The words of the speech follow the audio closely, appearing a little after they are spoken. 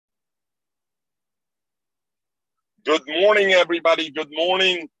Good morning, everybody. Good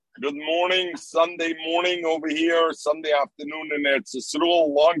morning. Good morning. Sunday morning over here, Sunday afternoon in Eretz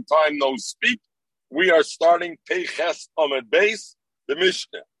Yisrael. Long time no speak. We are starting Peiches Amud Beis, the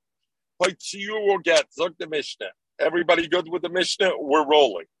Mishnah. Hoitziu will get, Zok the Mishnah. Everybody good with the Mishnah? We're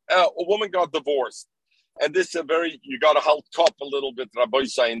rolling. A woman got divorced. And this is you got to help cop a little bit, Rabbi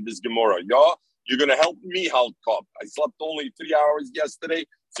Say, in this Gemara. Yeah? You're going to help me help cop. I slept only 3 hours yesterday,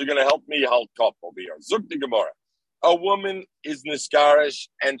 so you're going to help me help cop over here. Zok the Gemara. A woman is niskarish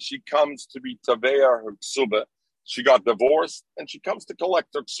and she comes to be taveya her ksuba. She got divorced and she comes to collect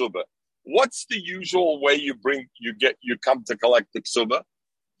her ksuba. What's the usual way you come to collect the ksuba?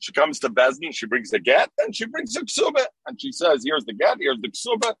 She comes to Bezdin, she brings the get, and she brings the ksuba. And she says, here's the get, here's the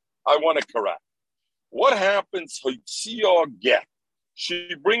ksuba, I want to correct. What happens? Get.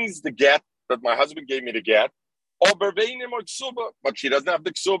 She brings the get, that my husband gave me the get, but she doesn't have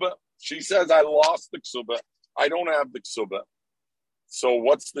the ksuba. She says, I lost the ksuba. I don't have the ksuba. So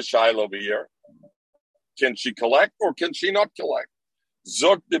what's the shaila over here? Can she collect or can she not collect?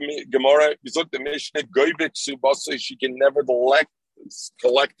 Zok the Gemara, Zok the Mishnah, goybe ksuba, so she can nevertheless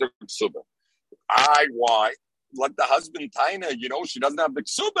collect her ksuba. Why? Let the husband taina, she doesn't have the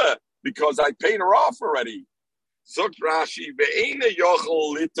ksuba because I paid her off already. Zok Rashi, ve'ena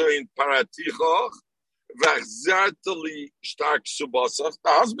yochel liter in paratichoch, the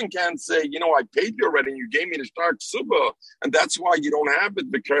husband can't say, I paid you already and you gave me the star ksuba, and that's why you don't have it,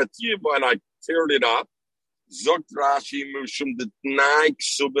 and I teared it up.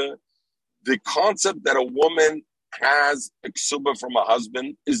 The concept that a woman has a ksuba from a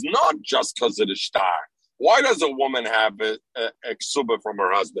husband is not just because of the star. Why does a woman have a ksuba from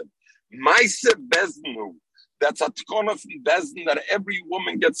her husband? Maise beznu. That's a tkona from bezn that every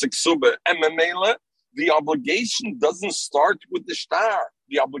woman gets a ksuba. And memela, the obligation doesn't start with the star.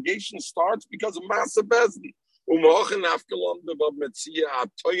 The obligation starts because of Masa Bezdin.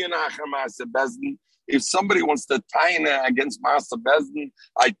 If somebody wants to taina against Masa Bezdin,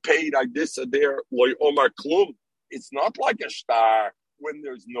 I paid, I this or there, loy omar klum. It's not like a star when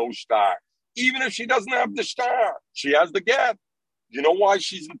there's no star. Even if she doesn't have the star, she has the get. You know why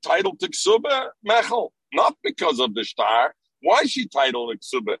she's entitled to ksuba, Mechel? Not because of the star. Why is she entitled to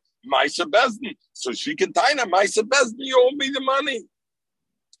ksuba? Maisa Bezdin. So she can taina Maisa Bezdin, you owe me the money.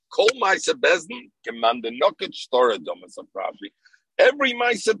 Kol Maisa Bezdin, command the nokat storadom as a prophecy. Every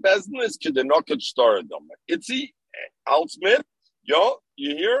Maisa Bezdin is to the nokat storadom. It's Alsmith,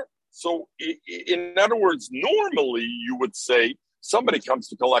 you hear? So in other words, normally you would say, somebody comes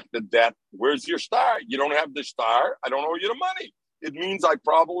to collect the debt, where's your star? You don't have the star, I don't owe you the money. It means I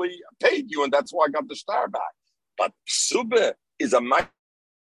probably paid you and that's why I got the star back. But ksuba is a Maisa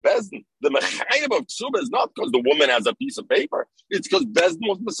Bezdin. The mechayim of ksuba is not because the woman has a piece of paper. It's because Bezdin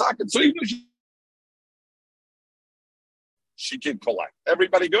was masakin. So even if she can collect.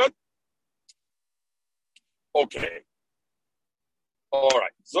 Everybody good? Okay. All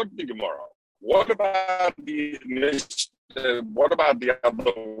right. Zok the Gemara. What about the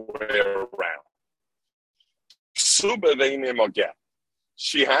other way around? Ksuba veinim get.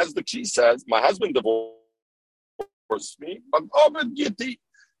 She says, my husband divorced me, but Giti.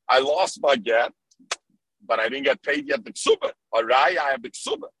 I lost my get, but I didn't get paid yet the ksuba. I have the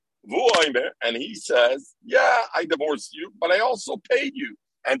ksuba. And he says, yeah, I divorced you, but I also paid you.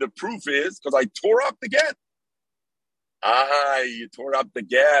 And the proof is because I tore up the get. You tore up the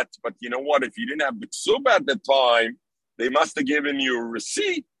get, but you know what? If you didn't have the ksuba at the time, they must have given you a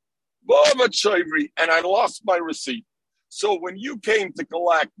receipt. And I lost my receipt. So when you came to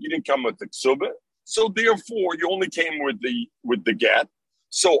collect, you didn't come with the ksuba. So therefore, you only came with the get.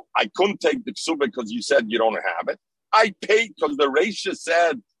 So I couldn't take the ksuba because you said you don't have it. I paid because the Reisha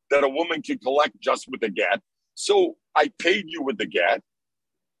said that a woman can collect just with the get. So I paid you with the get.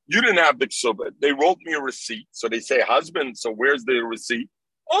 You didn't have the ksuba. They wrote me a receipt. So they say, husband, so where's the receipt?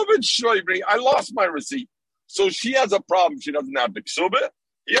 I lost my receipt. So she has a problem. She doesn't have the ksuba.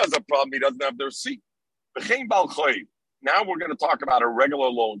 He has a problem. He doesn't have the receipt. Now we're going to talk about a regular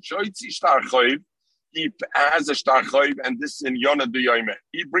loan. He has a shtar chayv, and this is in Yonah D'Yoyme.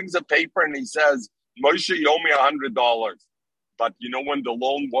 He brings a paper and he says, Moshe, you owe me $100. But you know when the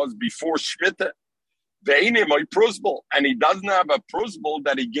loan was before Shmita? And he doesn't have a prusbal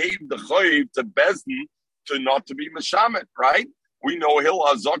that he gave the chayv to Bezdin to not to be Meshamet, right? We know Hil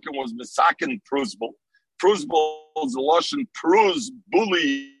Hazaken was Mesakin prusbal. Prusbal is a Lashon prus,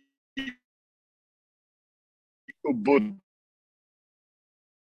 bully, ubud.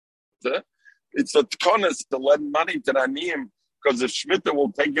 It's a tkonis to lend money to the aniyim because if Shmita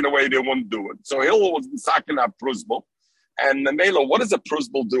will take it away, they won't do it. So Hillel was sakin a prusbal. And the Mela, what does a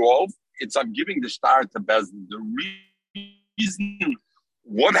prusbal do of? it's I'm giving the star to Bezdin. The reason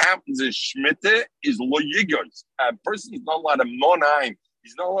what happens is Shmita is lo yigos. A person is not allowed to monaim.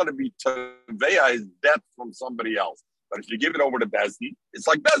 He's not allowed to be Taveya his debt from somebody else. But if you give it over to Bezdin, it's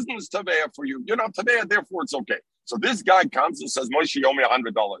like Bezdin is Taveya for you. You're not Taveya, therefore it's okay. So this guy comes and says, Moshe, you owe me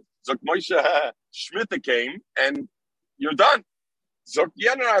 $100. So Moshe Shmita came and you're done. So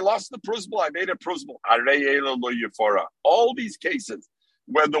I lost the prusbal, I made a prusbal. All these cases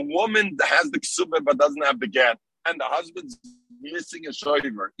where the woman has the ksuba but doesn't have the get, and the husband's missing a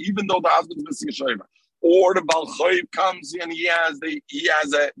shoiver, even though the husband's missing a shoiver, or the Baal Chayv comes and the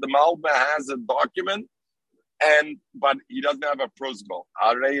Malba has a document, but he doesn't have a prusbal.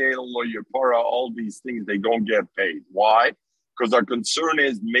 All these things, they don't get paid. Why? Because our concern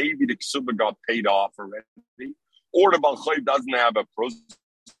is maybe the ksuba got paid off already, or the Baal Chayv doesn't have a prusbal.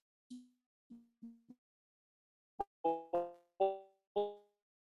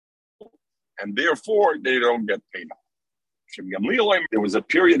 And therefore, they don't get paid off. There was a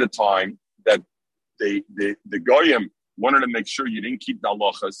period of time that the Goyim wanted to make sure you didn't keep the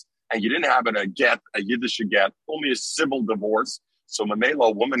halachas and you didn't have a Yiddish get, only a civil divorce. So Mamela,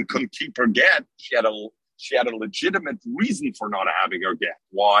 a woman couldn't keep her get. She had a legitimate reason for not having her get.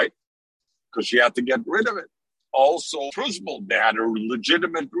 Why? Because she had to get rid of it. Also, Prusbal, they had a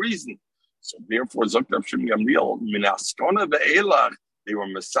legitimate reason. So therefore, Zoktav Shem Gamliel, Minaskona ve'elach, they were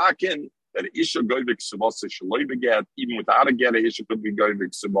masakin, that Isha goyvik subase shaloi beget, even without a get, Isha could be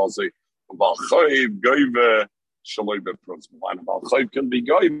goyvik subase, Baal Chayv goyve shaloi beprusbal, and Baal Chayv can be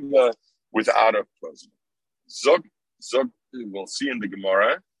goyve without a prusbal. Zok, we'll see in the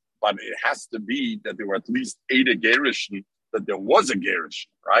Gemara, but it has to be that there were at least 8 gerushin, that there was a gerushin,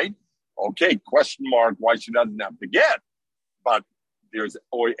 right? Okay, question mark, why she doesn't have to get, but there's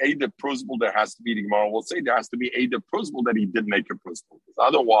Eida Prusbal, there has to be, the Gemara will say there has to be Eida Prusbal that he did make a Prusbal, because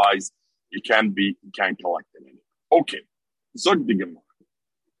otherwise you can't collect it anymore. Okay, so the Gemara.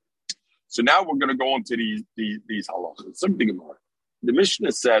 So now we're going to go into these halachas. So the Gemara. The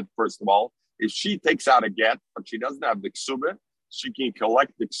Mishnah said, first of all, if she takes out a get, but she doesn't have the ksuba, she can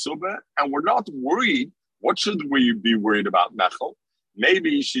collect the ksuba, and we're not worried. What should we be worried about, Mechel?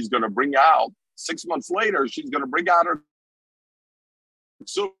 Maybe she's going to bring out, 6 months later, she's going to bring out her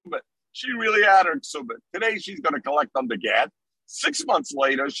ksuba. She really had her ksuba. Today she's going to collect on the get. 6 months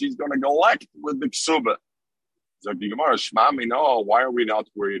later, she's going to collect with the ksuba. So the Gemara, Shmami, no, why are we not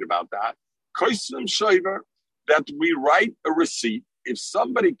worried about that? Koisim Shaver, that we write a receipt. If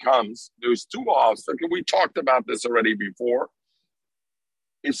somebody comes, there's 2 offs. We talked about this already before.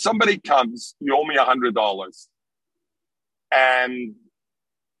 If somebody comes, you owe me $100. And,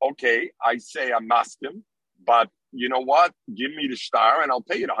 okay, I say I'm masking, but you know what? Give me the star and I'll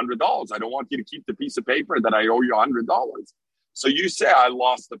pay you $100. I don't want you to keep the piece of paper that I owe you $100. So you say I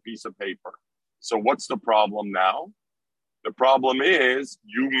lost a piece of paper. So what's the problem now? The problem is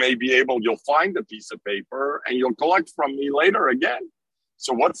you'll find the piece of paper and you'll collect from me later again.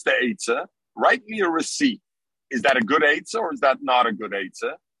 So what's the eitzah? Write me a receipt. Is that a good eitzah or is that not a good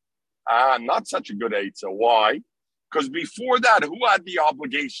eitzah? Not such a good eitzah. Why? Because before that, who had the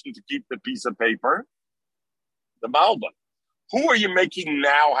obligation to keep the piece of paper? The Malba. Who are you making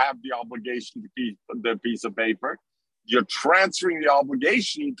now have the obligation to keep the piece of paper? You're transferring the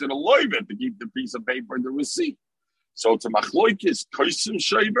obligation to the loivet to keep the piece of paper, the receipt. So it's a machloikis koisim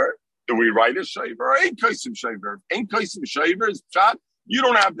shaver. Do we write a shaver or ain't koisim shaver? Ain't koisim shaver is chat. You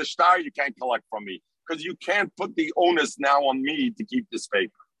don't have the star, you can't collect from me because you can't put the onus now on me to keep this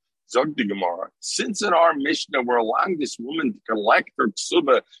paper. Zog the Gemara. Since in our Mishnah we're allowing this woman to collect her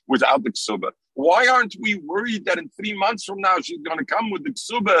ksuba without the ksuba, why aren't we worried that in 3 months from now she's going to come with the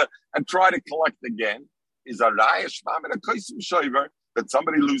ksuba and try to collect again? Is a raya shmam and a koisim shaver that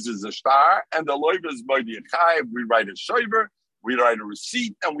somebody loses a star and the loiva is by the chayiv. We write a shaver, we write a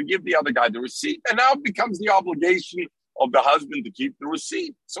receipt, and we give the other guy the receipt, and now it becomes the obligation of the husband to keep the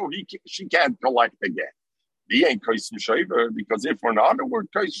receipt, so she can't collect again. We ain't koisim shaver because if we're not, we're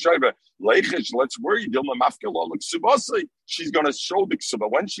koisim shaver. Leichish, let's worry. Dilma mafkel ksubasi. She's going to show the ksuba.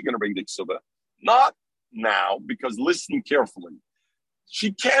 When's she going to bring the ksuba? Not now, because listen carefully.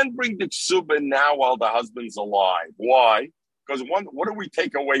 She can't bring the ksuba now while the husband's alive. Why? Because what do we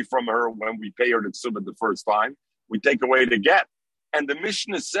take away from her when we pay her the ksuba the first time? We take away the get. And the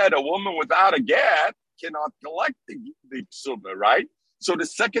Mishnah said a woman without a get cannot collect the ksuba, right? So the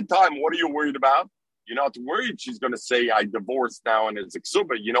second time, what are you worried about? You're not worried she's going to say, I divorced now and it's a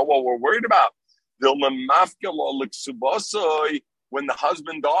ksuba. You know what we're worried about? When the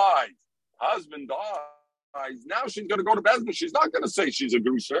husband dies. Now she's going to go to Bezdin. She's not going to say she's a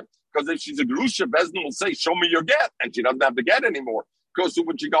grusha, because if she's a grusha, Bezdin will say, show me your get, and she doesn't have the get anymore. because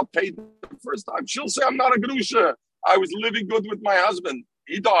when she got paid the first time, she'll say, I'm not a grusha. I was living good with my husband.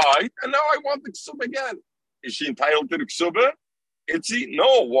 He died, and now I want the ksuba again. Is she entitled to the ksuba? Itzi?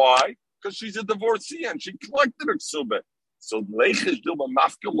 No. Why? Because she's a divorcee and she collected her ksuba. So leichish dilma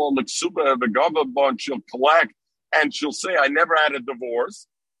mafkelo l'ksuba the gava she'll collect and she'll say, I never had a divorce.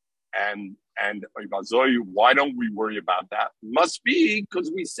 And why don't we worry about that? Must be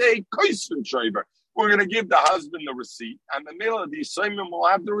because we say koisvin shaver. We're going to give the husband the receipt, and the male of the assignment will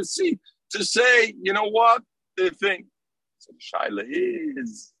have the receipt to say, you know what, the thing. So the shaila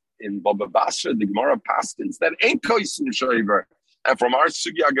is in Baba Basra, the Gemara Paskins that ain't koisvin shaver, and from our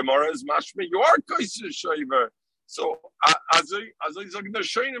sugya Gemara is mashma, you are koisvin shaver. So as I the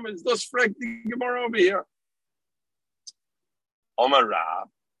shaynim is thus frank the Gemara over here. Omar Rab.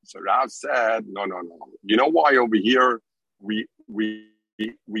 So Rav said, no. You know why over here we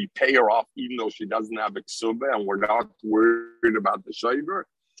pay her off even though she doesn't have a ksuba and we're not worried about the shaver?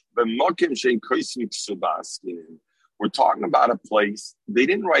 But Mokim Shein Koisim Ksuba Askinin. We're talking about a place, they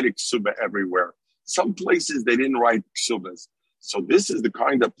didn't write a ksuba everywhere. Some places they didn't write ksubas. So this is the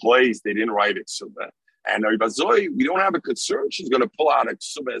kind of place they didn't write a ksuba. And we don't have a concern she's going to pull out a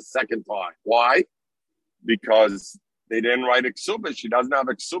ksuba a second time. Why? Because they didn't write a ksuba. She doesn't have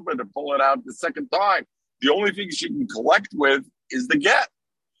a ksuba to pull it out the second time. The only thing she can collect with is the get.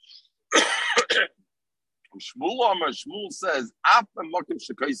 Shmuel says,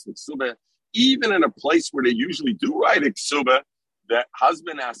 even in a place where they usually do write a ksuba, the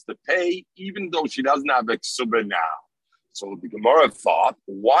husband has to pay, even though she doesn't have a ksuba now. So the Gemara thought,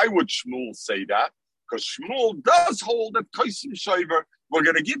 why would Shmuel say that? Because Shmuel does hold that Kaisim Shaver, we're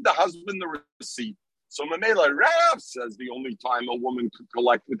going to give the husband the receipt. So Mamela Rav says the only time a woman could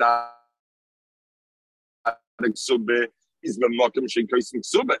collect without a ksuba is b'makom shein kosim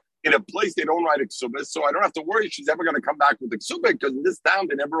ksuba. In a place they don't write a ksuba, so I don't have to worry she's ever going to come back with a ksuba because in this town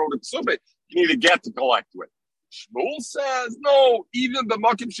they never wrote a ksuba. You need to get to collect with. Shmuel says no, even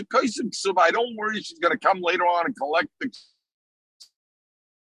b'makom shein kosim ksuba, I don't worry she's going to come later on and collect the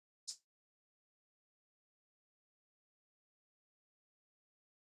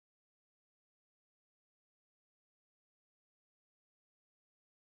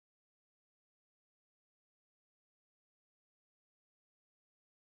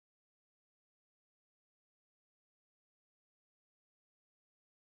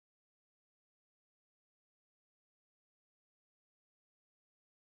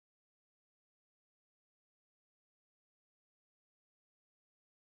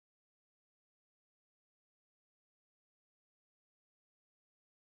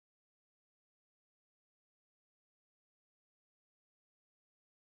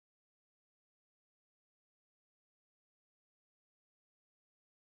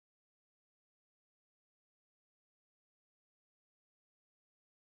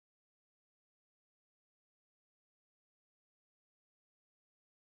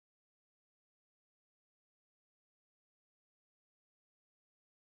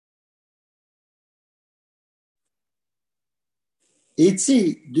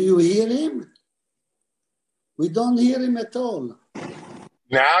Itzi, do you hear him? We don't hear him at all.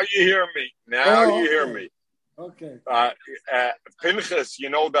 Now you hear me. You hear me. Okay. Pinchas, you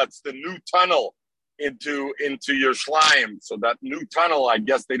know that's the new tunnel into your Yerushalayim. So that new tunnel, I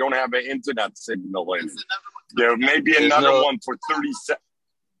guess they don't have an internet signal in. There may be another one for 30 seconds.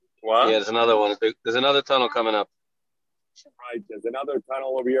 What? Yeah, there's another one. There's another tunnel coming up. Right, there's another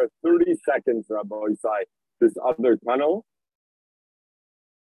tunnel over here. 30 seconds, Rabbi Isai. This other tunnel.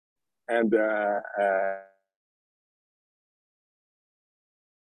 And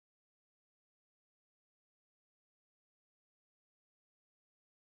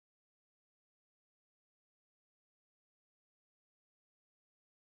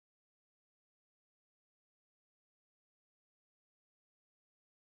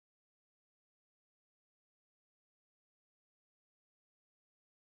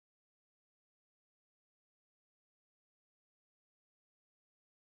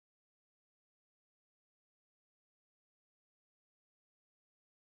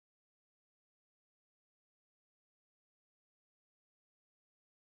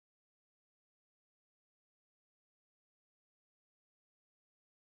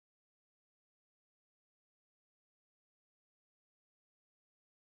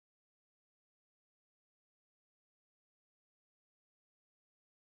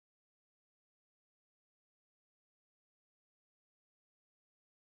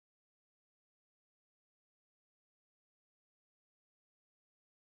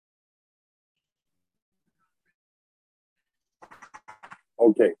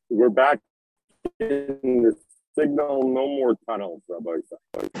okay, we're back in the Signal, no more tunnels, Rabbi.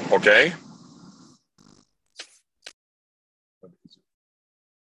 Okay?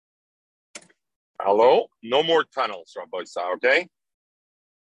 Hello? No more tunnels, Rabbi, okay?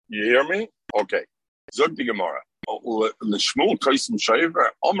 You hear me? Okay. Zog the Gemara.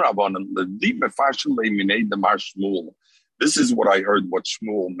 This is what I heard what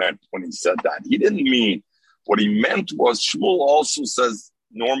Shmuel meant when he said that. He didn't mean, what he meant was, Shmuel also says,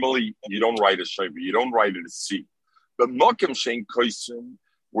 normally you don't write a shayva, you don't write it a C. But Mokim Shein Koisim,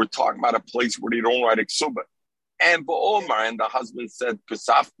 we're talking about a place where they don't write a ksuba. And Ba'omar, and the husband said,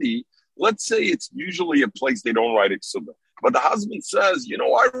 Kasafti, let's say it's usually a place they don't write a ksuba. But the husband says,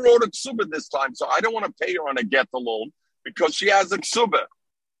 I wrote a ksuba this time, so I don't want to pay her on a get alone because she has a ksuba.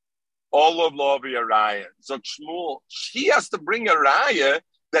 All of Lavi a raya. So Shmuel, she has to bring a raya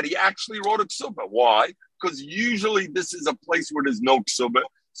that he actually wrote a ksuba. Why? Because usually this is a place where there's no ksuba.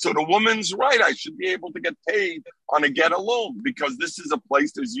 So the woman's right, I should be able to get paid on a get alone because this is a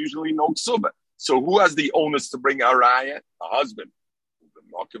place there's usually no ksuba. So who has the onus to bring a raya? The husband.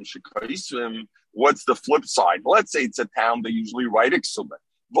 What's the flip side? Let's say it's a town they usually write a ksuba.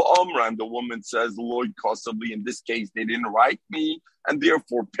 And the woman says, Lloyd Kossably, in this case, they didn't write me, and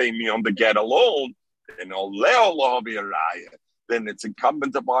therefore pay me on the get alone. Then it's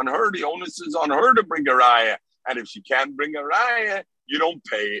incumbent upon her. The onus is on her to bring a raya. And if she can't bring a raya, you don't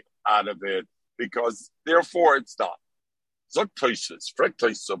pay out of it, because therefore it's not.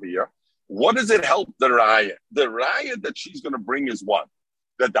 What does it help the raya? The raya that she's going to bring is what?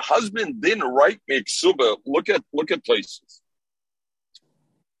 That the husband didn't write me ksuba. Look at places.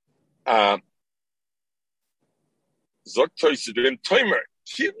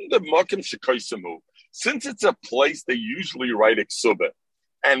 Since it's a place they usually write a ksuba,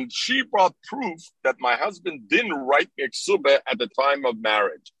 and she brought proof that my husband didn't write me a ksuba at the time of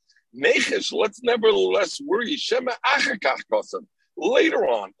marriage. Nechesh, let's nevertheless worry. Later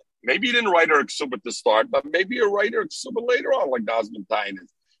on, maybe he didn't write her a ksuba to start, but maybe he'll write her a ksuba later on, like the husband Tain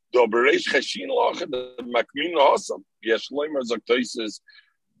is. That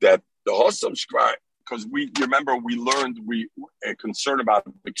the Hossam Shkrai, because we learned we are concerned about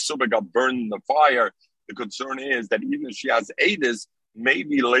the ksuba got burned in the fire. The concern is that even if she has Edis,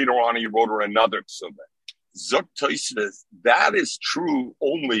 maybe later on he wrote her another ksuba. Zok Toisves, that is true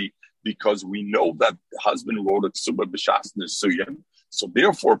only because we know that the husband wrote a ksuba b'shas nesuyim. So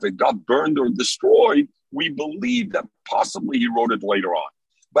therefore, if it got burned or destroyed, we believe that possibly he wrote it later on.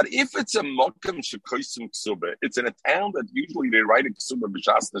 But if it's a mokem shekoisim ksuba, it's in a town that usually they write a ksuba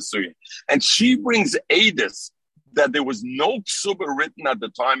b'shas nesuyim, and she brings edus that there was no ksuba written at the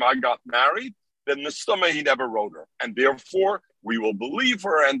time I got married, then Nistama he never wrote her, and therefore we will believe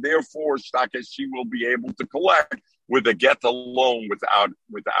her, and therefore Shtaka she will be able to collect with a get alone without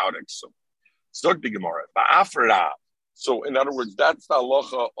a ksuba. Zog the Gemara ba'afra. So in other words, that's the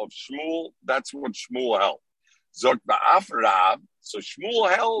halacha of Shmuel. That's what Shmuel held. Zog ba'afra. So Shmuel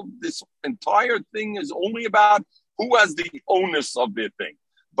held this entire thing is only about who has the onus of the thing.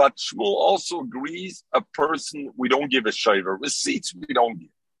 But Shmuel also agrees a person, we don't give a shaver. Receipts we don't give.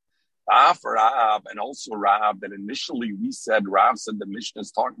 Rav, and also Rav, that initially Rav said the Mishnah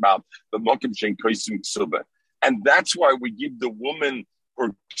is talking about the Mokim Shein Koisim Ksuba. And that's why we give the woman her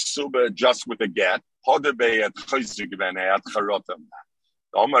Ksuba just with a get.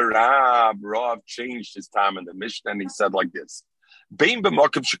 Rav changed his time in the Mishnah and he said like this.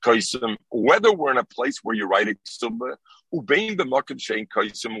 Whether we're in a place where you write a ksuba,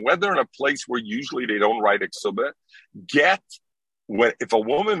 whether in a place where usually they don't write a ksuba, if a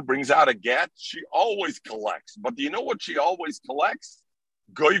woman brings out a get, she always collects. But do you know what she always collects?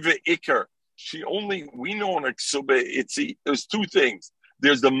 Goive ikar. We know in a ksuba, there's two things.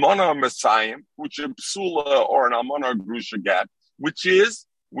 There's the mana messiah, which is psula or an amana grusha get, which is,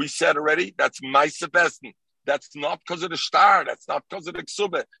 we said already, that's maisa bestin. That's not because of the star. That's not because of the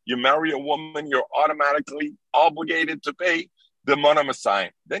ksuba. You marry a woman, you're automatically obligated to pay the mana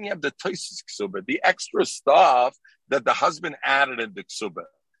messiah. Then you have the toises ksuba, the extra stuff that the husband added in the ksuba.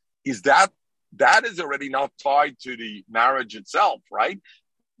 That is already not tied to the marriage itself, right?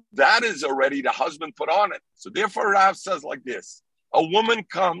 That is already the husband put on it. So therefore, Rav says like this: a woman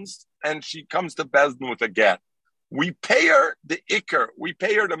comes and she comes to Bezdin with a get. We pay her the ikar. We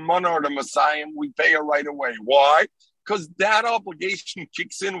pay her the mana or the messiah. We pay her right away. Why? Because that obligation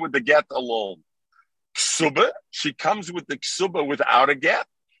kicks in with the get alone. Ksuba, she comes with the ksuba without a get.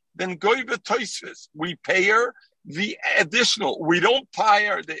 Then goiva toisves, we pay her the additional. We don't pay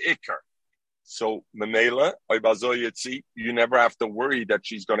her the ikar. So Memela, you never have to worry that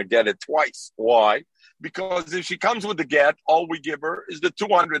she's going to get it twice. Why? Because if she comes with the get, all we give her is the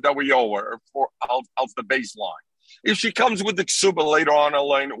 200 that we owe her for else the baseline. If she comes with the ksuba later on,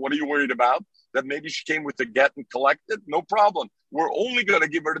 Elaine, what are you worried about? That maybe she came with the get and collected? No problem. We're only going to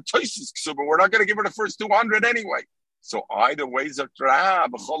give her the toises ksuba. We're not going to give her the first 200 anyway. So either way,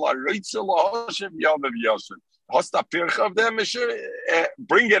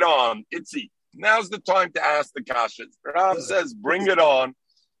 bring it on. Itzi. Now's the time to ask the kashas. Rav says, bring it on.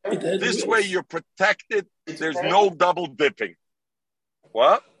 This way you're protected. There's no double dipping.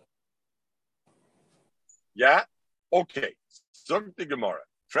 What? Yeah? Okay. Zog the Gemara.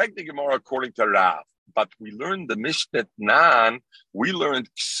 Frag the Gemara according to Rav. But we learned the Mishnah Nan. We learned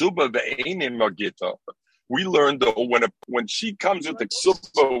ksuba ve'enim magita. We learned though when she comes with the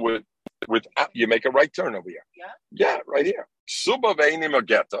ksuba with you make a right turn over here. Yeah, right here. Ksuba ve'enim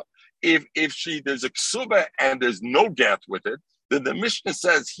magita. If there's a ksuba and there's no get with it, then the Mishnah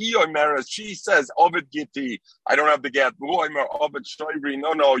says she says Ovid Giti, I don't have the get. Ovid Shoivri,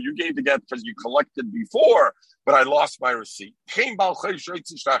 no, you gave the get because you collected before, but I lost my receipt. You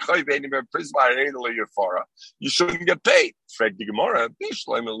shouldn't get paid.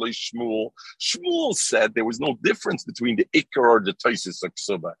 Shmuel said there was no difference between the Iker or the Tosis of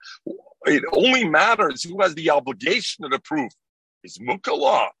ksuba. It only matters who has the obligation of the proof. Is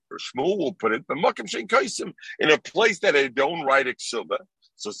Mukala, or Shmuel will put it, but Makam Shein Kaisim, in a place that they don't write a ksuba.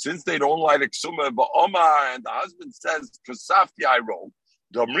 So since they don't write a ksuba, but Omar and the husband says, Kasafti I wrote,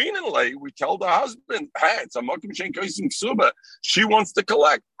 Damrin and Lay, we tell the husband, hey, it's a Makam Shein Kaisim ksuba. She wants to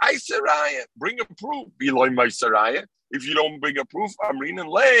collect. I Saraya, bring a proof. Beloy my Saraya. If you don't bring a proof, Amrin and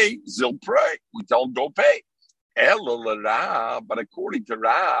Lay, Zil pray. We tell them, go pay. But according to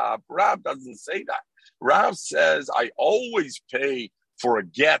Rab doesn't say that. Rav says, I always pay for a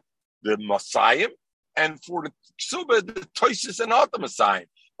get, the Messiah, and for the ksuba, the toises and not the Messiah.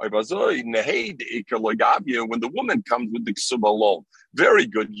 When the woman comes with the ksuba alone, very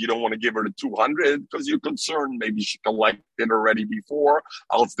good. You don't want to give her the 200 because you're concerned maybe she collected already before,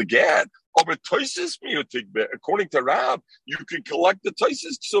 else the get. But toises mutig, according to Rav, you can collect the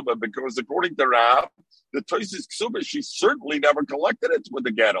toises ksuba because according to Rav, the toises ksuba, she certainly never collected it with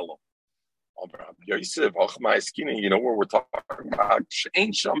the get alone. Yosef, you know what we're talking about?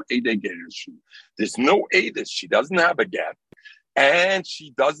 There's no edus. She doesn't have a get, and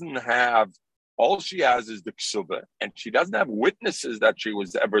she doesn't have. All she has is the ksuba, and she doesn't have witnesses that she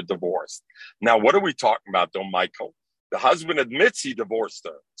was ever divorced. Now, what are we talking about, though, Michael? The husband admits he divorced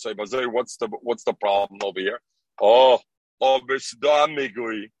her. So, what's the problem over here?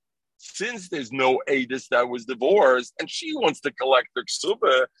 Since there's no edus that was divorced, and she wants to collect the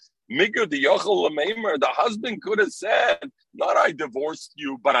ksuba. The husband could have said, not I divorced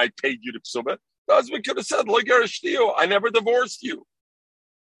you, but I paid you the ksuba. The husband could have said, I never divorced you.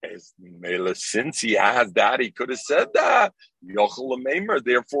 Since he has that, he could have said that.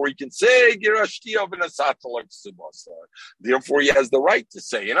 Therefore, he can say, therefore, he has the right to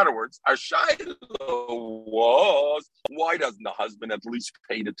say. In other words, our shaila was, why doesn't the husband at least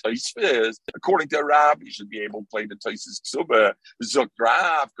pay the toisves? According to Rab, he should be able to pay the toisves ksuba.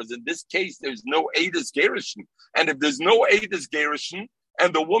 Because in this case, there's no edus gerushin. And if there's no edus gerushin,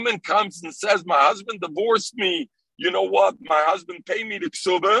 and the woman comes and says, my husband divorced me, you know what? My husband paid me the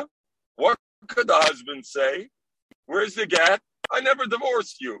ksuba. What could the husband say? Where's the get? I never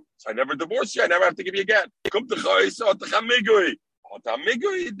divorced you. So I never divorced you. I never have to give you a get.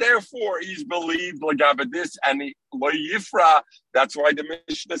 Therefore, he's believed this and yifra. That's why the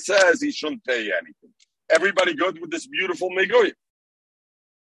Mishnah says he shouldn't pay anything. Everybody good with this beautiful migui?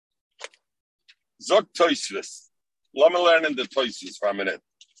 Zok Toisvis. Let me learn in the Toisvis for a minute.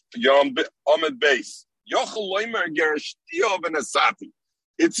 You're on base.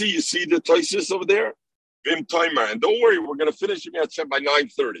 Itzi, you see the Toisis over there? Vim timer. And don't worry, we're going to finish Yetzhem by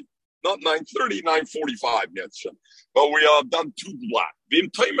 9:30. Not 9:30, 9:45 Yetzhem. But we are done 2 black. Vim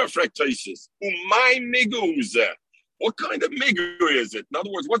timer frek Toisis. Umay migu uzeh. What kind of migu is it? In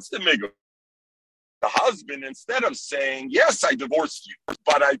other words, what's the migu? The husband, instead of saying, yes, I divorced you,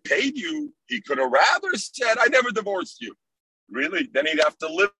 but I paid you, he could have rather said, I never divorced you. Really? Then he'd have to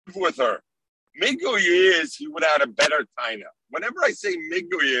live with her. Migui is, he would have had a better taina. Whenever I say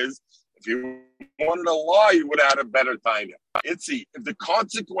migui is, if he wanted to lie, he would have had a better taina. If the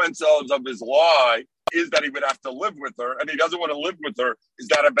consequence of his lie is that he would have to live with her, and he doesn't want to live with her, is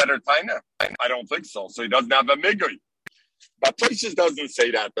that a better taina? I don't think so. So he doesn't have a migui. But Tosis doesn't say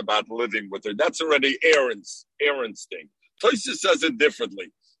that about living with her. That's already Aaron's thing. Tosis says it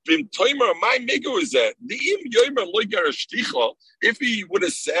differently. Bim Toimer, my migu is that the im yoimer loiger shticha. If he would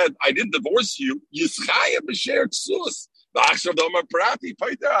have said, "I didn't divorce you," yischaya b'sher ksus.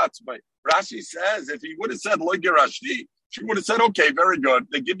 Rashi says, if he would have said loiger ashti, she would have said, "Okay, very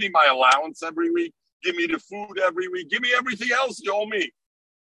good. They give me my allowance every week, give me the food every week, give me everything else you owe me."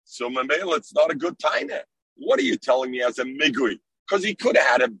 So Mamela, it's not a good taina. What are you telling me as a migui? Because he could have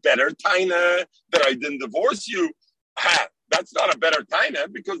had a better taina that I didn't divorce you. That's not a better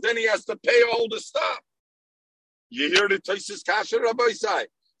taina because then he has to pay all the stuff. You hear the Tosis Kasha, Rabbi Sai?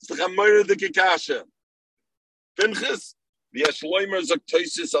 It's the Chamayr the Kikasha. Pinchas, the Ashloimer Zak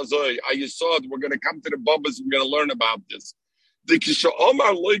Tosis Azoy. I saw it. We're going to come to the Bubbas. We're going to learn about this. The Kisha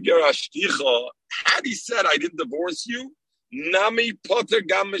Omar Loiger Ashticha, had he said, "I didn't divorce you," Nami Potter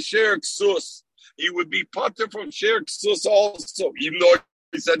Gam Mesher Ksus. He would be Potter from Sher Ksus also, even though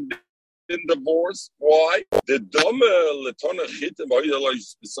he said in divorce. Why? The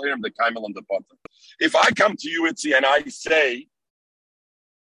if I come to you, Itzi, and I say,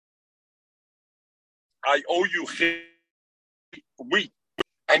 "I owe you wheat,"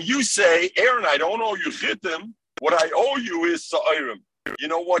 and you say, "Aaron, I don't owe you chitim. What I owe you is sa'irim." You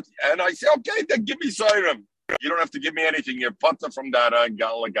know what? And I say, "Okay, then give me sa'irim. You don't have to give me anything. You're potter from that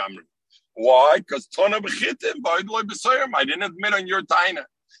galagamri." Why? Because tona b'chitim, I didn't admit on your taina.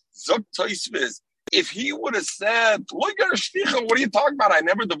 Zok Toisvis, if he would have said, "Look at her shticha, what are you talking about? I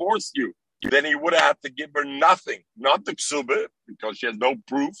never divorced you," then he would have had to give her nothing, not the ksuba, because she has no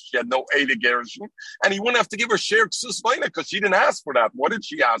proof, she had no aid gershon, and he wouldn't have to give her share ksus later because she didn't ask for that. What did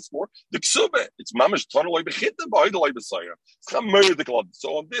she ask for? The ksuba. It's mamish tonaloi b'chitim b'oidaloi b'sayim. It's chamer the club.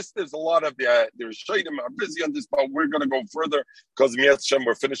 So on this, there's a lot of the shaydim are busy on this, but we're going to go further because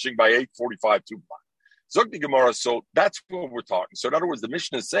we're finishing by 8:45 2 o'clock. Zog the Gemara, so that's what we're talking. So in other words, the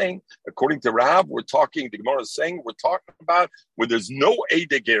Mishnah is saying, according to Rav, the Gemara is saying, we're talking about where there's no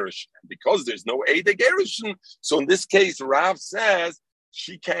Eide Gerushin. And because there's no Eide Gerushin, so in this case, Rav says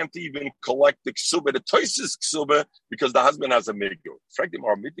she can't even collect the ksuba, the toises ksuba, because the husband has a migu. Frankly,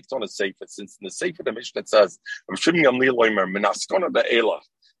 more mitik on a sefer, since in the sefer the Mishnah says,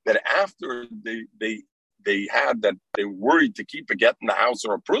 that after they had that they worried to keep a get in the house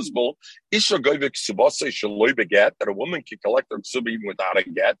or a prusbul, isha goivik subasa shaloi beget, that a woman can collect her ksuba even without a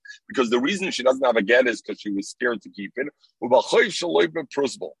get, because the reason she doesn't have a get is because she was scared to keep it. Ubachoy shaloi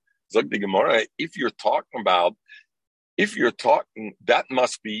beprusbul. Zog the Gemara, if you're talking, that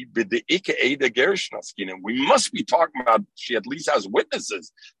must be the Ika Eda Gershnaskina. We must be talking about she at least has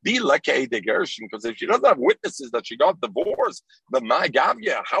witnesses. The Leka Eda Gershn, because if she doesn't have witnesses that she got divorced, but my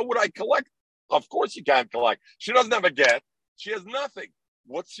Gavya, how would I collect? Of course you can't collect. She doesn't have a get. She has nothing.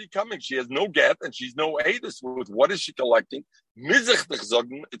 What's she coming? She has no get and she's no Edis. With what is she collecting?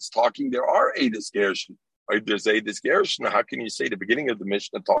 It's talking, there are Edis Gershon. There's Edis Gershon. How can you say the beginning of the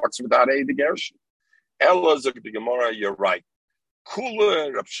Mishnah talks without Edis Gershon? Ella Zog the Gemara, you're right.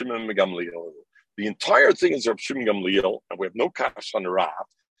 Kula Rab Shimon Gamliel. The entire thing is Rab Shimon Gamliel, and we have no cash on the Rav,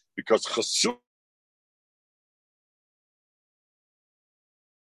 because Chasub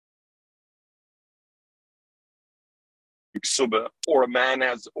or a man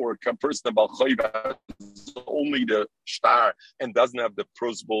has, or a person about chayva has only the star and doesn't have the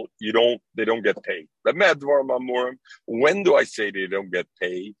prosbul, they don't get paid. When do I say they don't get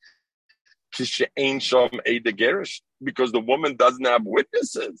paid? Because the woman doesn't have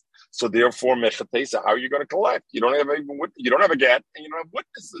witnesses. So therefore, how are you going to collect? You don't have a get and you don't have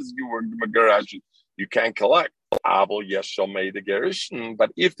witnesses. You can't collect. But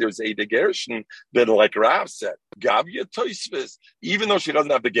if there's a degerishin, then like Rav said, Gavya Toisvis, even though she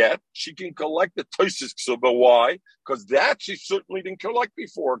doesn't have the get, she can collect the Toisvis ksuba. Why? Because that she certainly didn't collect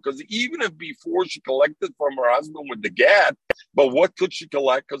before. Because even if before she collected from her husband with the get, but what could she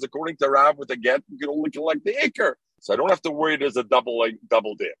collect? Because according to Rav, with the get, you can only collect the ikr. So I don't have to worry there's a double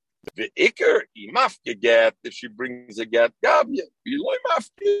dip. The ikr, imafke get, if she brings a get, Gavya,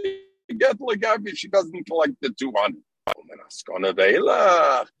 get like she doesn't collect the 200.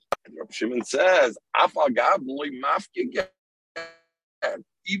 And Rab Shimon says,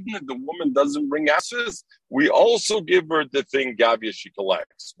 even if the woman doesn't bring asses, we also give her the thing Gavia she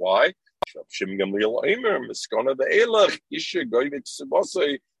collects. Why? Rab Shimon Gamliel Eimer, Miskana ve'elach, Isha goivik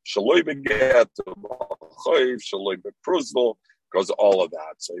sebasei, shaloi beget, b'choiv, shaloi bepruzval, because all of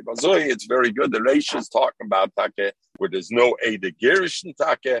that. So it's very good. The Reish is talking about take where there's no Eide Gerushin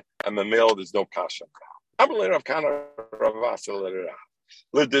take, and the male there's no kasha.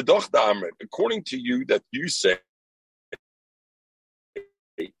 According to you, that you say,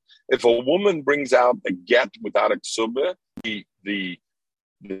 if a woman brings out a get without a ksuba, the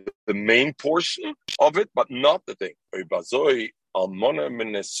main portion of it, but not the thing. Almana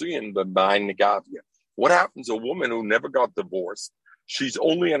min nesuyin b'ba'in negavia. What happens to a woman who never got divorced? She's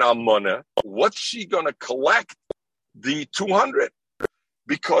only an almana. What's she going to collect the 200?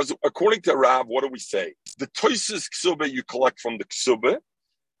 Because according to Rav, what do we say? The toises ksuba you collect from the ksuba,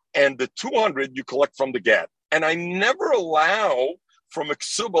 and the 200 you collect from the get. And I never allow from a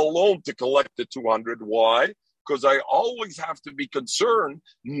ksuba alone to collect the 200. Why? Because I always have to be concerned.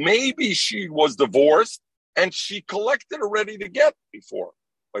 Maybe she was divorced and she collected already the get before.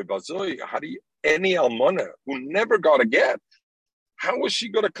 How do you, any almana who never got a get, how is she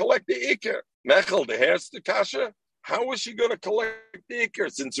going to collect the ikar? Mechel, the hair's the kasha. How is she going to collect the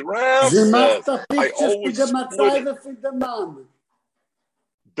ikar? Since Rav says, I always split it.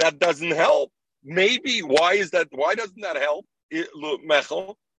 That doesn't help. Maybe, why doesn't that help,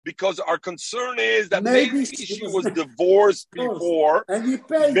 Mechel? Because our concern is that maybe she was divorced before.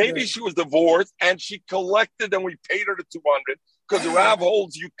 Maybe she was divorced and she collected and we paid her the 200. Because the Rav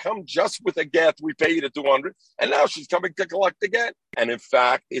holds you come just with a get, we pay you the 200, and now she's coming to collect again. And in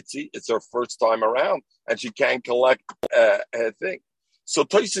fact, it's her first time around, and she can't collect a thing. So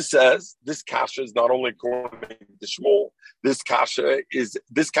Tosha says this kasha is not only according to Shmuel. This kasha is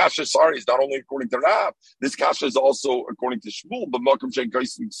not only according to Rav. This kasha is also according to Shmuel. But Malcolm Shein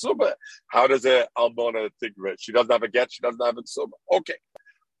Kaisim Suba. How does a almana tigre? She doesn't have a get. She doesn't have a suba. Okay.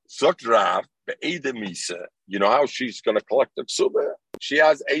 Zok Rav, be'eda misa. You know how she's going to collect the ksuba? She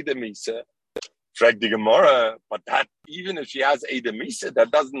has eda misa. Frag the Gemara, but that even if she has eda misa,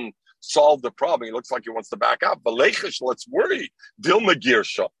 that doesn't solve the problem. He looks like he wants to back up. But lechish, let's worry. Dilma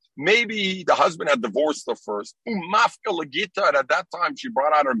girsha. Maybe the husband had divorced her first. Umafka legita, and at that time she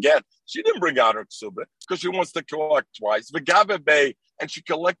brought out her get. She didn't bring out her ksuba because she wants to collect twice. V'gave bay, and she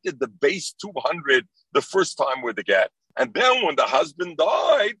collected the base 200 the first time with the get. And then when the husband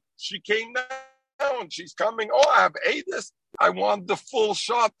died, she came down. She's coming. Oh, I have Adis. I want the full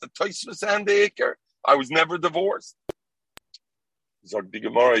shot, the Tosfos and the Iker. I was never divorced. Zog the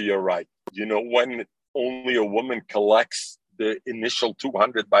Gemara, you're right. You know, when only a woman collects the initial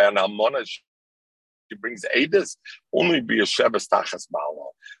 200 by an almana, she brings Adis, only be a Shebes Tachas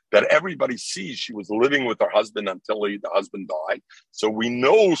Malo. That everybody sees she was living with her husband until the husband died. So we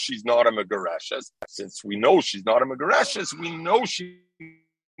know she's not a Megareshes. Since we know she's not a Megareshes, we know she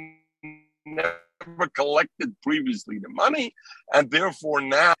never collected previously the money, and therefore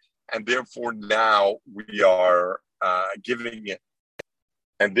now we are giving it.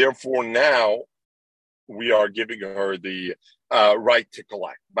 And therefore now we are giving her the right to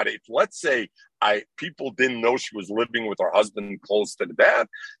collect. But if, let's say, people didn't know she was living with her husband close to the death,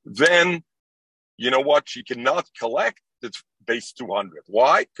 then you know what? She cannot collect the base 200.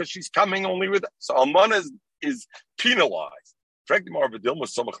 Why? Because she's coming only with it. So Almana is penalized.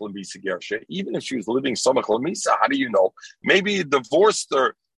 Even if she was living Samach Lamisa, how do you know? Maybe he divorced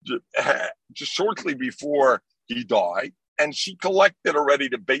her just shortly before he died, and she collected already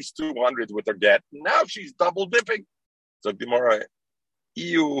the base 200 with her get. Now she's double dipping. So Gemara,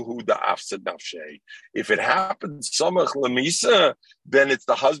 if it happens Samach Lamisa, then it's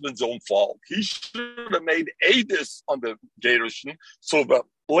the husband's own fault. He should have made Adis on the Gerushin, so that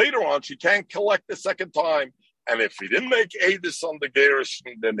later on she can't collect the second time. And if he didn't make Adis on the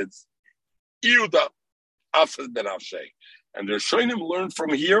Gerushin, then it's Iuda Afed Ben Avshei. And the Rishonim learn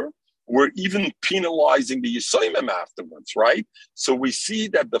from here, we're even penalizing the Yisayimim afterwards, right? So we see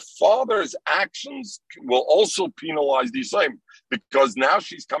that the father's actions will also penalize the Yisayim, because now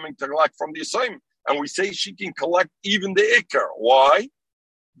she's coming to collect from the Yisayim. And we say she can collect even the Iker. Why?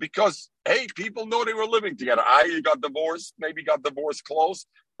 Because, hey, people know they were living together. You got divorced, maybe got divorced close.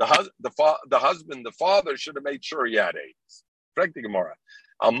 The husband, the father, should have made sure he had AIDS.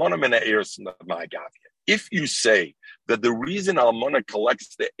 If you say that the reason Almana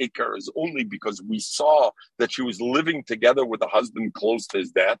collects the Iker is only because we saw that she was living together with a husband close to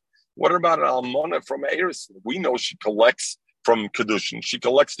his death, what about an Almana from Eirson? We know she collects from Kedushin. She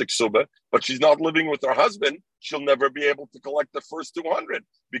collects the Ksuba, but she's not living with her husband. She'll never be able to collect the first 200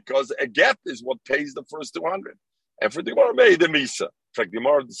 because a get is what pays the first 200. And for the Gemara, the Misa. In fact, the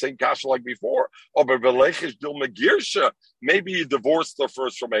Gemara, the same kasha like before. Maybe he divorced her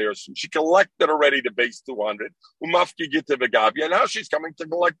first from Eirson. She collected already the base 200. And now she's coming to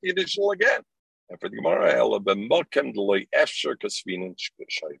collect the initial again. And for the Gemara,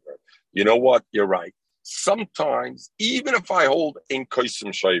 you know what? You're right. Sometimes, even if I hold in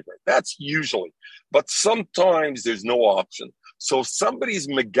Kaisim Shaver, that's usually, but sometimes there's no option. So if somebody's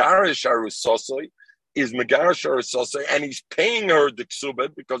Megarish Arusosoi, is Megarish Arusosoi, and he's paying her the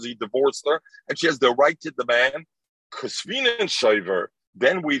Ksubet because he divorced her, and she has the right to demand Kusvina and Shaver,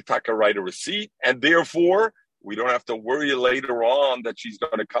 then we take a write a receipt, and therefore We don't have to worry later on that she's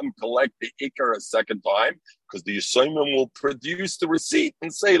going to come collect the ikar a second time, because the Yisayimim will produce the receipt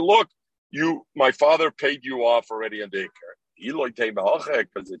and say, look, my father paid you off already on the ikar.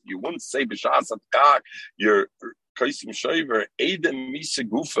 Because if you wouldn't say b'shas atkak, you're kaisim shoiver edem misa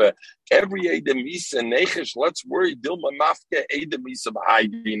gufa, every edem misa nechesh. Let's worry dilma mafke edem misa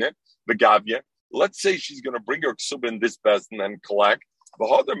b'haydina begavya. Let's say she's going to bring her ksuba in this bezin and collect.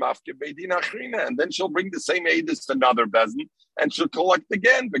 And then she'll bring the same edis to another bezin and she'll collect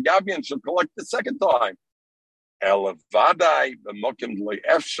again begavya, and she'll collect the second time. Elavadai b'mokim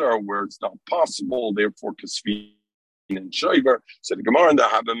le'efshar, where it's not possible, therefore kasvi and Shoiber. So the Gemara in the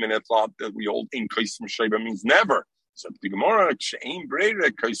Habamina thought that we hold in Kaisim Shoiber means never. So the Gemara Shein Breda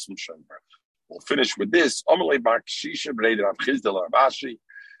Kaisim Shoiber. We'll finish with this. Amalei Bar Kshisha Breda Rav Chisda Rav Ashi.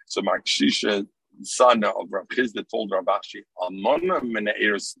 So Bar Kshisha, son of Rav Chisda, told Rav Ashi, Almana Mina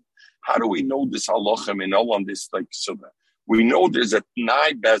Erison. How do we know this halacha? We know on this like ksuba. We know there's a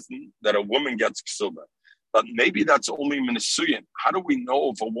t'nai bezin that a woman gets ksuba. But maybe that's only minasuyin. How do we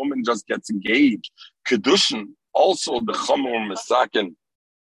know if a woman just gets engaged? Kedushin. Also, the Chamor Masakin,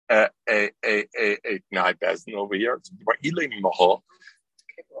 a Gnai Bezin over here.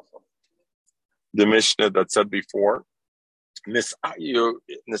 The Mishnah that said before, if you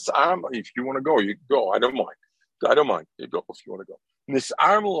want to go, you can go. I don't mind. You go if you want to go.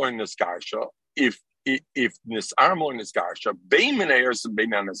 Nis'arm or Nisgarsha, if Nis'arm or Nisgarsha, Beimin Ayers and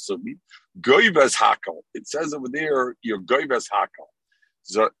Beinan Asubim, Goivas Hakel. It says over there, you're Goivas Hakel.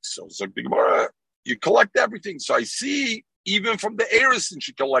 So the Gemara, you collect everything. So I see, even from the Erison,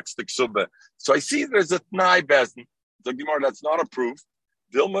 she collects the Ksuba. So I see there's a T'nai Bezin. The Gemara, that's not a proof.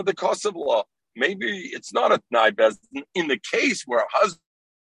 Dilma the Kosev law. Maybe it's not a T'nai Bezin. In the case where a husband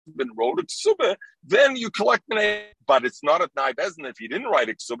wrote a Ksuba, then you collect an, but it's not a T'nai Bezin. If he didn't write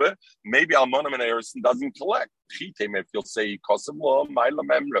a Ksuba, maybe Almanim and Erison doesn't collect. Chitem, if you'll say Kosev law, Maila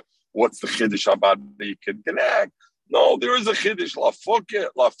Memra. What's the Chiddush about that you can connect? No, there is a chiddush la fuke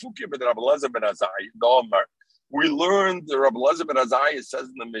but Rabbi Elazar ben Azai. We learned the Rabbi Elazar ben Azai says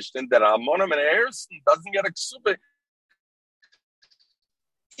in the Mishnah that Almonim and Erison doesn't get a ksuba.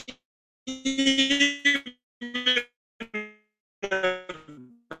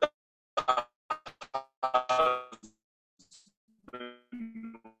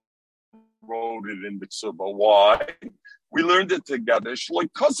 Wrote it in the ksuba. Why? We learned it together.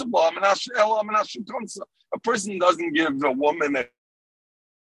 A person doesn't give a woman a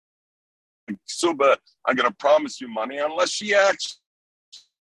ksuba, I'm going to promise you money, unless she actually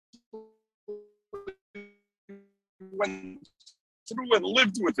went through and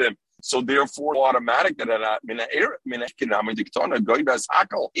lived with him. So therefore, automatic that the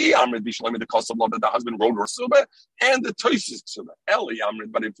husband wrote her ksuba and the toises ksuba. Eli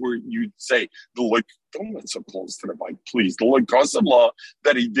Amrit. But if you say the look, don't get so close to the mic, please. The look law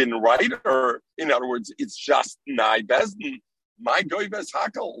that he didn't write her. In other words, it's just nai bezdin. My goybes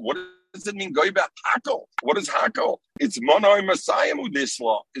hakel. What does it mean, goybes hakel? What is hakel? It's monoi messiah this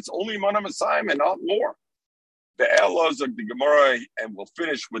law. It's only monoi messiah and not more. The elos of the Gemara, and we'll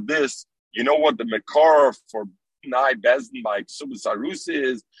finish with this. You know what the Mekar for Nai Bezdin by Ksubas Arusa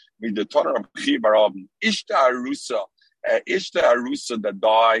is? The Torah of Chibarav, Ishta Arusa that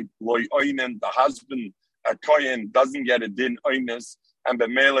died, Loi Oinen, the husband, a Kohen, doesn't get a din Oines, and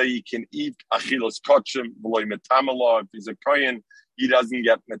Bemele, he can eat Achilas Kochim, Loi Metamala. If he's a Kohen, he doesn't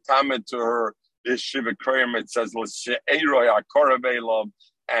get Metama to her. This Shiva Kriyam, it says, L'She'eroi Akoravelov.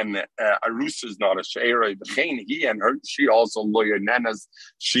 And Arusa is not a she'era. He and her, she also lawyer nanas.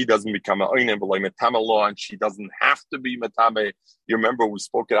 She doesn't become a oinen b'loy metame law, and she doesn't have to be metame. You remember we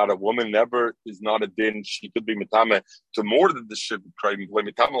spoke it out. A woman never is not a din. She could be metame to more than the shiv craving b'loy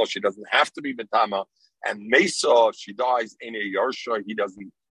metame law. She doesn't have to be metame. And Mesa, she dies in a yarsha. He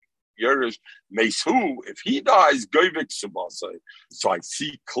doesn't yarish. Mesu, if he dies, goivik subasai. So I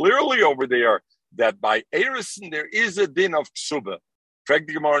see clearly over there that by Erison there is a din of ksuba.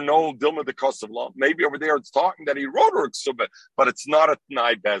 No, Dilma the cost of law. Maybe over there it's talking that he wrote her ksuba, but it's not a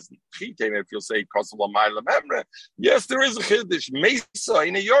t'nai bezin. If you'll say cost of law, yes, there is a chiddush. Mesa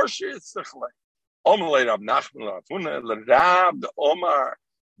in a yorsha it's the chle. Omelay Rav Nachman Rab the Omar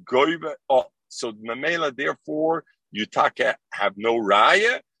Goiva. Oh, so Mamela. Therefore, you have no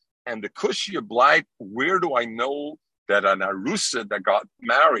raya, and the kushya blight. Where do I know that an arusa that got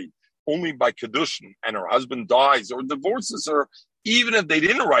married only by kedushin and her husband dies or divorces her? Even if they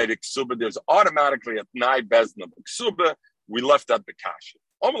didn't write a ksuba, there's automatically a t'nai bezin of ksuba. We left at the kasha.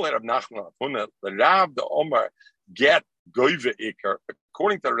 Omelay Rav Nachman the Rab the Omar get goiva ikar.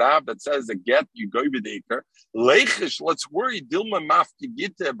 According to Rab that says the get you goiva the ikar. Leichish, let's worry. Dilma mafki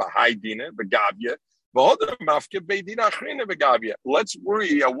gite b'haydina b'gavya. Let's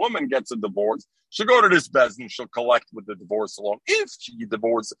worry a woman gets a divorce. She'll go to this bezdin, she'll collect with the divorce alone. If she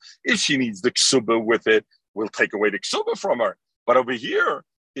divorces, if she needs the ksuba with it, we'll take away the ksuba from her. But over here,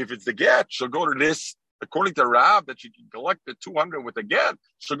 if it's the get, she'll go to this, according to Rav, that she can collect the 200 with the get.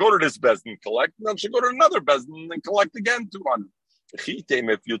 She'll go to this bezdin, collect, and then she'll go to another bezdin and collect again 200. If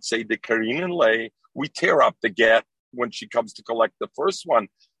you'd say the Karin and Lay, we tear up the get when she comes to collect the first one.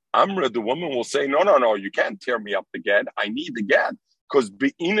 Amra, the woman will say, no, you can't tear me up the get. I need the get because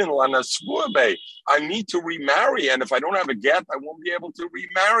I need to remarry. And if I don't have a get, I won't be able to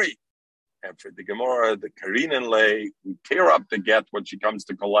remarry. And for the Gemara, the Karin and Lay, we tear up the get when she comes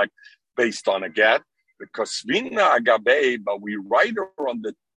to collect based on a get. The Kosvina Agabe, but we write her on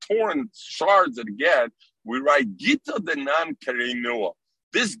the torn shards of the get, we write Gita the non-Karinua.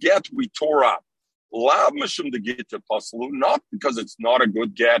 This get we tore up. Lav Mishum the Gita Paslu, not because it's not a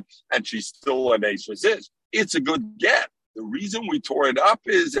good get and she's still an Eish Resist. It's a good get. The reason we tore it up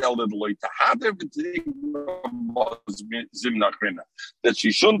is that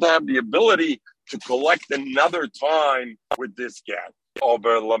she shouldn't have the ability to collect another time with this get.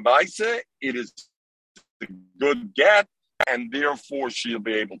 Over Lamaise, it is a good get, and therefore she'll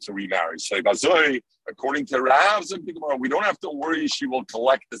be able to remarry. So, according to Rav, we don't have to worry she will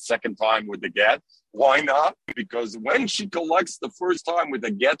collect the second time with the get. Why not? Because when she collects the first time with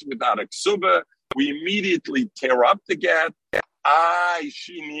a get without a ksuba, we immediately tear up the get.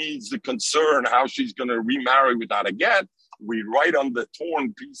 She needs the concern how she's going to remarry without a get. We write on the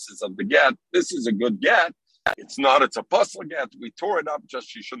torn pieces of the get, this is a good get. It's not, it's a puzzle get. We tore it up, just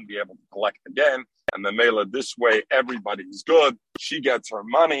she shouldn't be able to collect again. And the Mela, this way, everybody's good. She gets her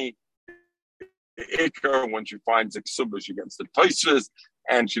money. Iker, when she finds a ksuba, she gets the toises,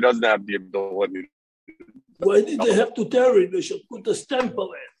 and she doesn't have the ability. Why did they have to tear it? They should put a stamp on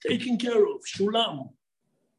it, taken care of, shulam.